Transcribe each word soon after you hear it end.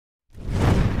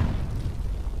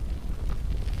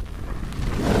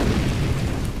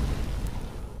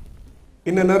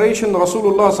In a narration,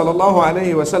 Rasulullah sallallahu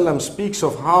alayhi wasallam speaks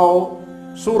of how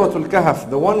Surah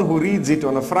Al-Kahf, the one who reads it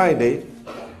on a Friday,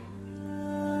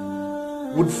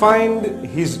 would find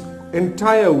his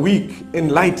entire week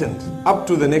enlightened up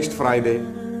to the next Friday.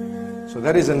 So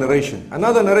that is a narration.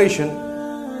 Another narration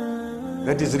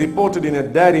that is reported in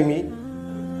Ad-Darimi,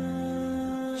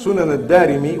 Sunan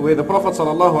Ad-Darimi, where the Prophet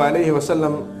sallallahu alayhi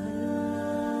wasallam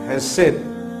has said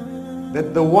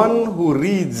that the one who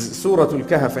reads Surah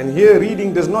Al-Kahf, and here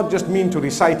reading does not just mean to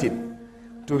recite it,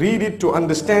 to read it, to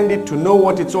understand it, to know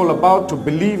what it's all about, to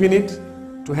believe in it,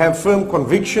 to have firm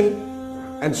conviction,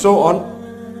 and so on,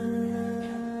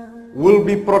 will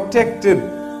be protected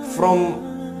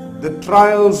from the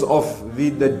trials of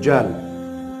the Dajjal.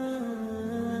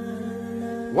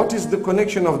 What is the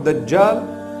connection of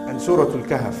Dajjal and Surah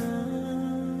Al-Kahf?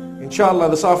 Inshallah,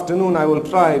 this afternoon I will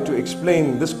try to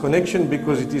explain this connection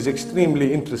because it is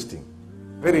extremely interesting,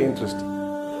 very interesting.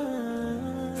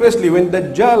 Firstly, when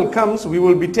Dajjal comes, we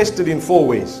will be tested in 4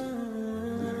 ways.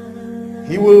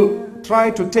 He will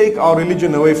try to take our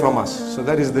religion away from us. So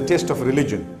that is the test of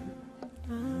religion.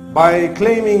 By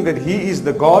claiming that he is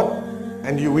the God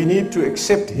and we need to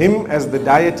accept him as the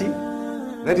deity,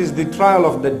 that is the trial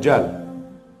of Dajjal.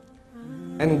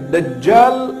 And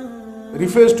Dajjal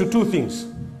refers to 2 things.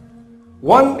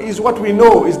 One is what we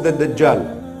know is the Dajjal.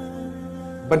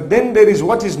 But then there is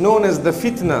what is known as the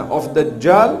fitna of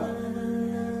Dajjal.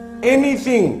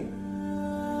 Anything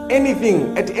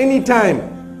at any time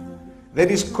that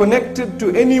is connected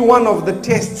to any one of the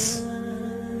tests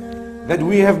that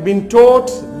we have been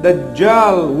taught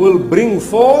Dajjal will bring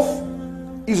forth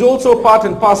is also part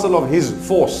and parcel of his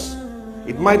force.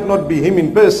 It might not be him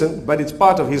in person, but it's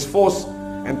part of his force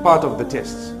and part of the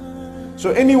tests. So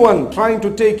anyone trying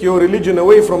to take your religion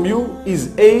away from you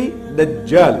is a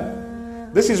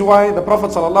Dajjal. This is why the Prophet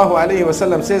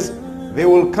ﷺ says, they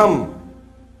will come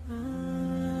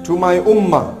to my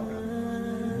ummah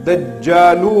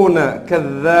Dajjaluna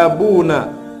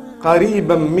kadhabuna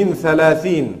qariban min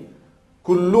 30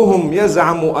 kulluhum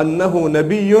yaz'amu annahu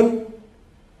nabiyyun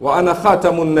wa ana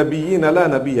khatamun nabiyyin la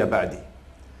nabiyya ba'di.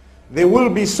 There will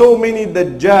be so many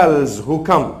Dajjals who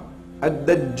come. A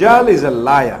Dajjal is a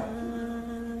liar.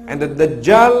 And the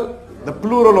Dajjal, the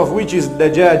plural of which is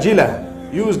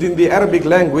Dajajila, used in the Arabic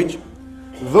language,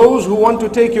 those who want to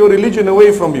take your religion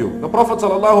away from you. The Prophet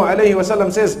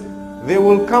ﷺ says, there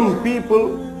will come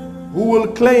people who will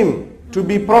claim to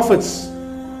be prophets.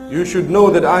 You should know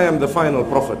that I am the final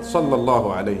prophet.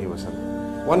 Sallallahu alayhi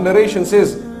wasallam. One narration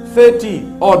says,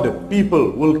 30 odd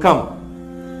people will come.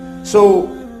 So,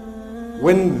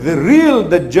 when the real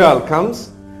Dajjal comes,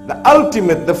 the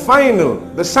ultimate, the final,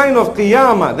 the sign of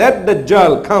Qiyamah, that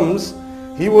Dajjal comes,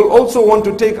 he will also want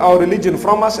to take our religion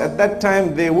from us. At that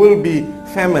time there will be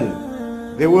famine,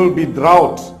 there will be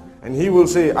drought, and he will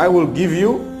say, I will give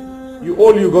you,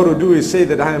 all you got to do is say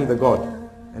that I am the God,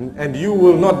 and you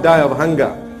will not die of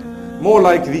hunger. More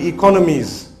like the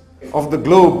economies of the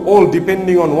globe, all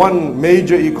depending on one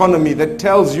major economy that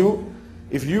tells you,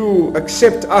 if you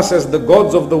accept us as the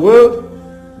gods of the world,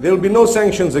 there will be no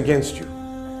sanctions against you.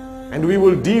 And we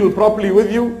will deal properly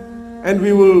with you, and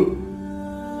we will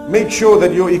make sure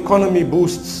that your economy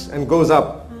boosts and goes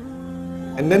up.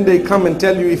 And then they come and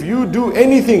tell you, if you do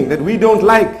anything that we don't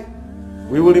like,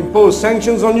 we will impose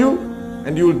sanctions on you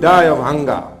and you will die of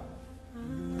hunger.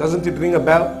 Doesn't it ring a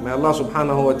bell? May Allah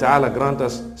subhanahu wa ta'ala grant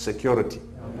us security.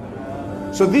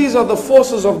 So these are the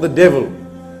forces of the devil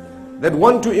that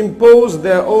want to impose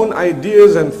their own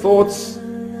ideas and thoughts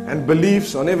and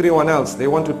beliefs on everyone else. They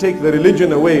want to take the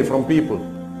religion away from people.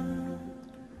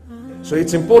 So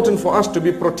it's important for us to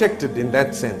be protected in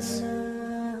that sense.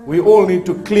 We all need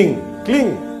to cling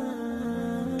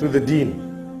to the deen.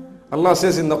 Allah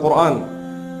says in the Quran,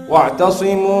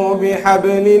 وَاعْتَصِمُوا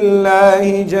بِحَبْلِ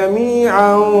اللَّهِ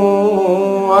جَمِيعًا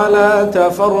وَلَا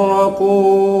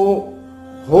تَفَرَّقُوا.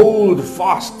 Hold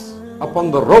fast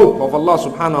upon the rope of Allah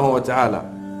subhanahu wa ta'ala.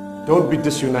 Don't be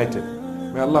disunited.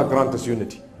 May Allah grant us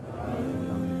unity.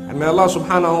 And may Allah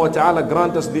subhanahu wa ta'ala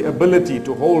grant us the ability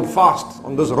to hold fast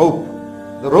on this rope.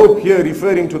 The rope here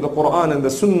referring to the Quran and the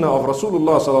Sunnah of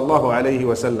Rasulullah sallallahu alayhi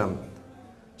wa sallam.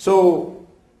 So,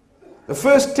 the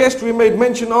first test we made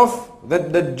mention of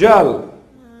that Dajjal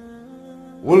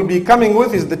will be coming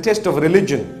with is the test of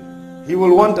religion. He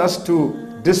will want us to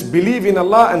disbelieve in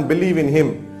Allah and believe in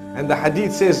Him. And the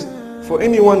hadith says, for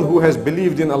anyone who has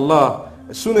believed in Allah,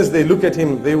 as soon as they look at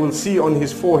him, they will see on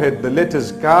his forehead the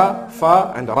letters Ka,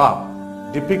 Fa and Ra,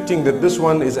 depicting that this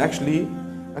one is actually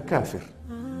a kafir.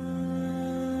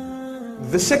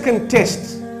 The second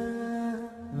test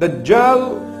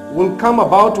Dajjal will come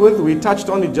about with, we touched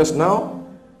on it just now,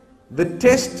 the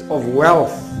test of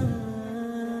wealth,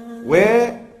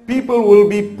 where people will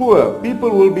be poor, people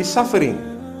will be suffering,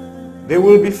 there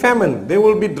will be famine, there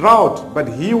will be drought, but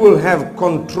he will have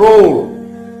control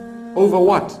over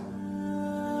what?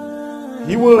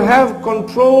 He will have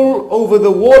control over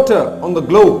the water on the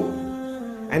globe,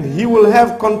 and he will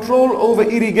have control over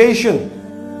irrigation.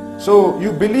 So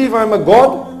you believe I'm a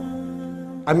God,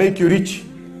 I make you rich.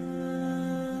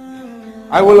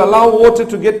 I will allow water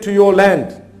to get to your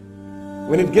land.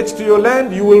 When it gets to your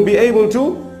land, you will be able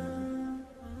to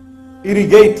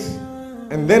irrigate,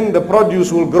 and then the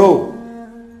produce will grow.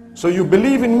 So you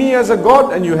believe in me as a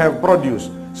God and you have produce.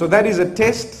 So that is a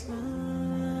test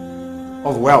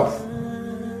of wealth.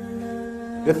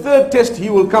 The third test he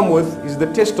will come with is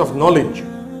the test of knowledge.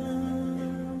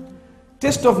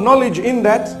 Test of knowledge in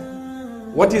that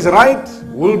what is right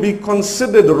will be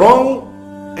considered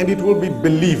wrong and it will be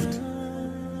believed.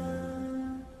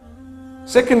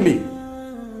 Secondly,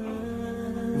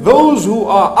 those who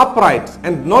are upright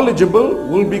and knowledgeable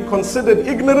will be considered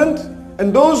ignorant,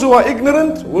 and those who are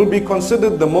ignorant will be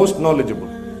considered the most knowledgeable.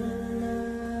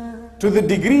 To the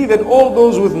degree that all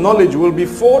those with knowledge will be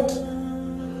fought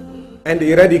and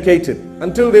eradicated,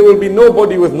 until there will be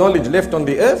nobody with knowledge left on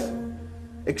the earth,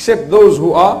 except those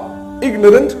who are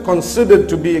ignorant, considered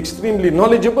to be extremely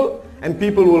knowledgeable, and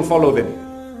people will follow them.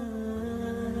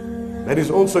 That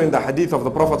is also in the hadith of the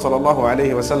Prophet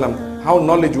ﷺ, how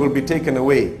knowledge will be taken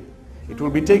away. It will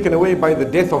be taken away by the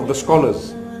death of the scholars.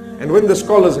 And when the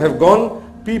scholars have gone,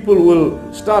 people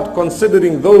will start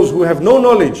considering those who have no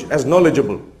knowledge as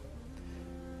knowledgeable.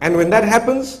 And when that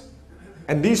happens,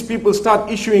 and these people start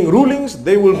issuing rulings,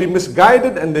 they will be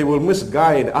misguided and they will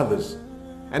misguide others.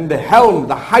 And the helm,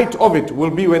 the height of it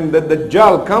will be when the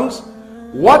Dajjal comes.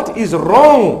 What is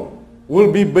wrong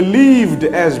will be believed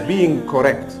as being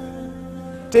correct.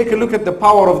 Take a look at the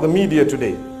power of the media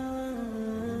today.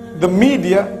 The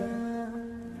media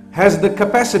has the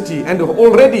capacity and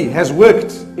already has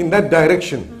worked in that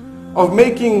direction of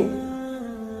making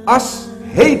us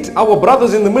hate our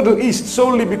brothers in the Middle East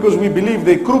solely because we believe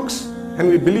they're crooks and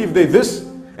we believe they're this,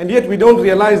 and yet we don't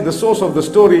realize the source of the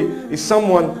story is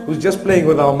someone who's just playing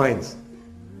with our minds.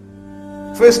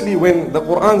 Firstly, when the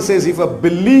Quran says if a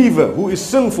believer who is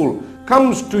sinful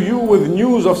comes to you with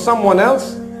news of someone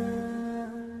else,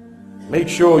 make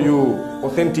sure you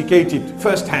authenticate it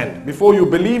firsthand before you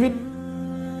believe it.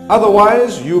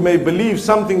 Otherwise, you may believe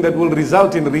something that will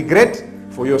result in regret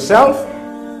for yourself,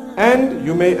 and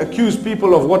you may accuse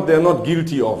people of what they're not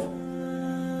guilty of.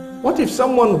 What if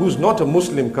someone who's not a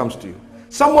Muslim comes to you?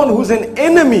 Someone who's an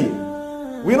enemy.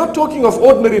 We're not talking of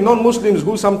ordinary non-Muslims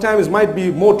who sometimes might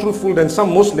be more truthful than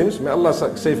some Muslims. May Allah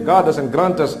safeguard us and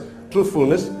grant us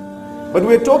truthfulness. But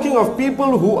we're talking of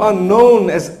people who are known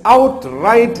as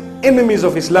outright enemies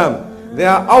of Islam. They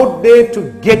are out there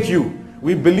to get you.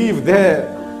 We believe their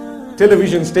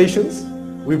television stations,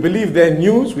 we believe their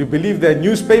news, we believe their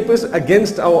newspapers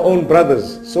against our own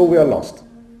brothers. So we are lost.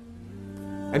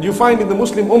 And you find in the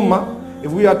Muslim Ummah,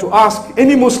 if we are to ask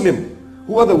any Muslim,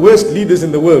 who are the worst leaders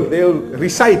in the world, they'll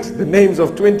recite the names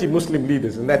of 20 Muslim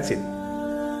leaders, and that's it.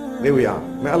 There we are.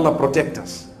 May Allah protect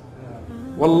us.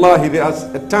 Wallahi, there are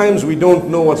at times we don't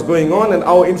know what's going on, and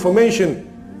our information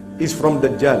is from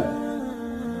Dajjal.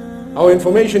 Our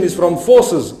information is from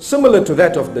forces similar to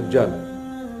that of Dajjal.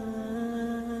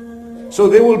 So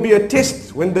there will be a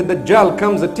test when the Dajjal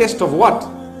comes, a test of what?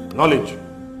 Knowledge.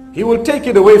 He will take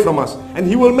it away from us, and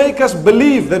he will make us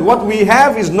believe that what we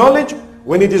have is knowledge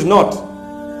when it is not.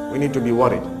 We need to be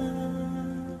worried.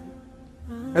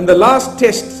 And the last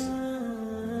test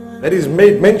that is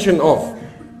made mention of,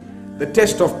 the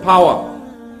test of power,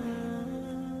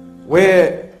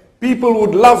 where people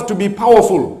would love to be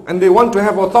powerful and they want to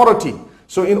have authority.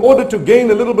 So in order to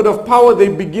gain a little bit of power, they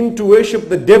begin to worship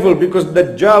the devil, because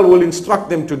Dajjal will instruct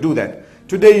them to do that.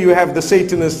 Today you have the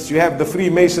Satanists, you have the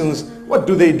Freemasons. What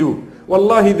do?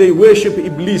 Wallahi, they worship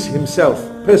Iblis himself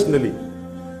personally.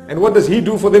 And what does he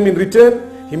do for them in return?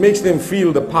 He makes them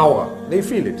feel the power. They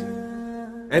feel it.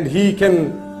 And he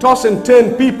can toss and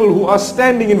turn people who are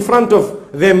standing in front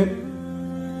of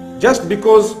them just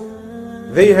because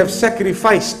they have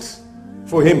sacrificed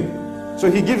for him.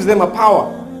 So he gives them a power,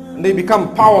 and they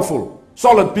become powerful,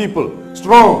 solid people,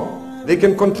 strong. They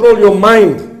can control your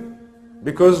mind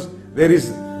because there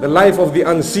is the life of the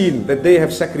unseen that they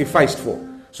have sacrificed for.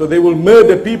 So they will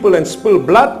murder people and spill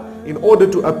blood in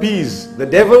order to appease the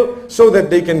devil, so that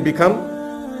they can become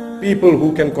people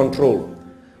who can control.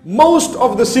 Most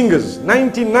of the singers,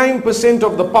 99%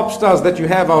 of the pop stars that you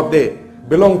have out there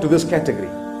belong to this category.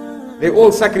 They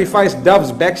all sacrifice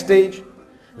doves backstage.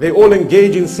 They all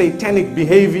engage in satanic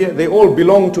behavior. They all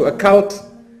belong to a cult.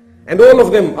 And all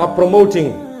of them are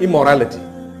promoting immorality.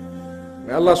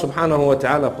 May Allah subhanahu wa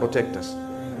ta'ala protect us.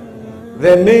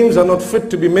 Their names are not fit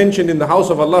to be mentioned in the house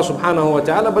of Allah subhanahu wa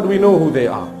ta'ala, but we know who they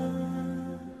are.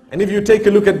 And if you take a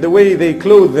look at the way they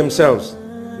clothe themselves,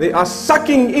 they are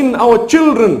sucking in our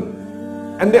children,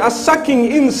 and they are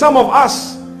sucking in some of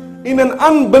us in an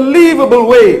unbelievable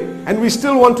way. And we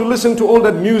still want to listen to all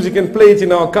that music and play it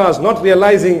in our cars, not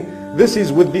realizing this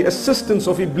is with the assistance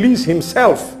of Iblis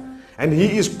himself. And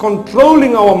he is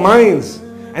controlling our minds.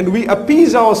 And we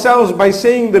appease ourselves by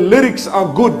saying the lyrics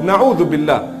are good. Na'udhu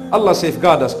billah. Allah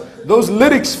safeguard us. Those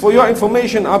lyrics, for your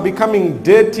information, are becoming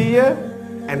dirtier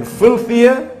and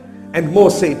filthier and more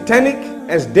satanic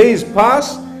as days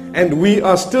pass. And we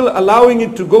are still allowing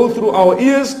it to go through our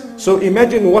ears. So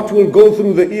imagine what will go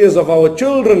through the ears of our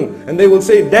children. And they will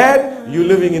say, Dad, you're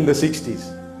living in the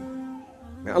 60s.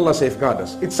 May Allah safeguard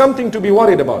us. It's something to be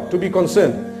worried about, to be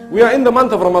concerned. We are in the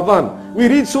month of Ramadan. We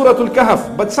read Surah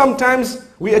Al-Kahf, but sometimes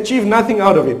we achieve nothing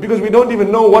out of it because we don't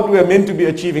even know what we are meant to be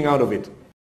achieving out of it.